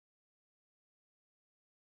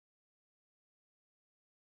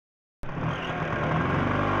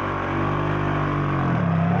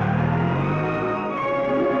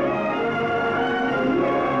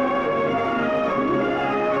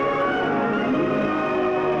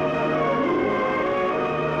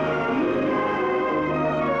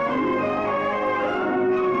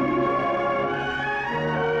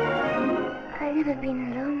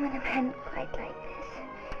hadn't quite like this.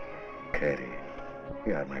 Carrie,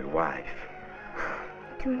 you are my wife.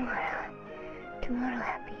 Tomorrow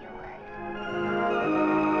I'll be your wife.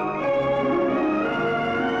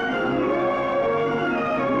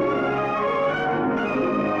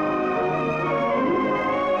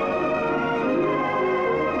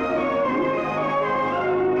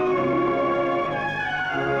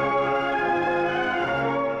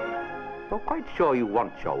 You're quite sure you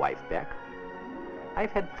want your wife back?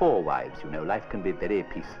 I've had 4 wives, you know. Life can be very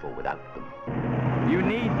peaceful without them. You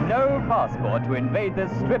need no passport to invade this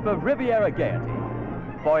strip of Riviera gaiety.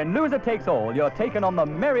 For in Loser Takes All, you're taken on the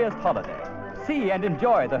merriest holiday. See and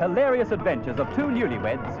enjoy the hilarious adventures of 2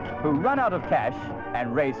 newlyweds who run out of cash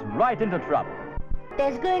and race right into trouble.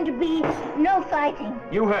 There's going to be no fighting.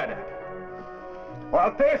 You heard her. Well,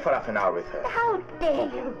 I'll pay for half an hour with her. How dare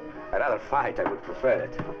you? I'd rather fight. I would prefer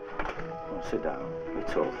it. Well, sit down.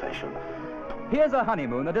 It's old-fashioned. Here's a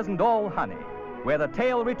honeymoon that isn't all honey, where the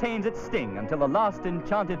tale retains its sting until the last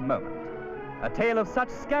enchanted moment. A tale of such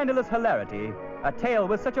scandalous hilarity, a tale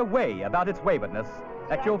with such a way about its waywardness,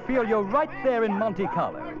 that you'll feel you're right there in Monte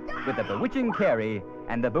Carlo, with the bewitching Carrie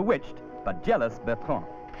and the bewitched but jealous Britton.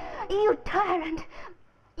 You tyrant!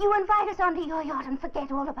 You invite us onto your yacht and forget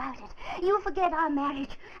all about it. You forget our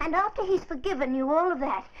marriage, and after he's forgiven you all of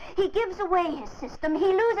that, he gives away his system, he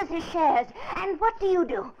loses his shares, and what do?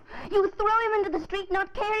 You throw him into the street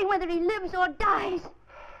not caring whether he lives or dies.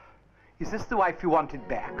 Is this the wife you wanted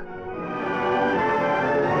back?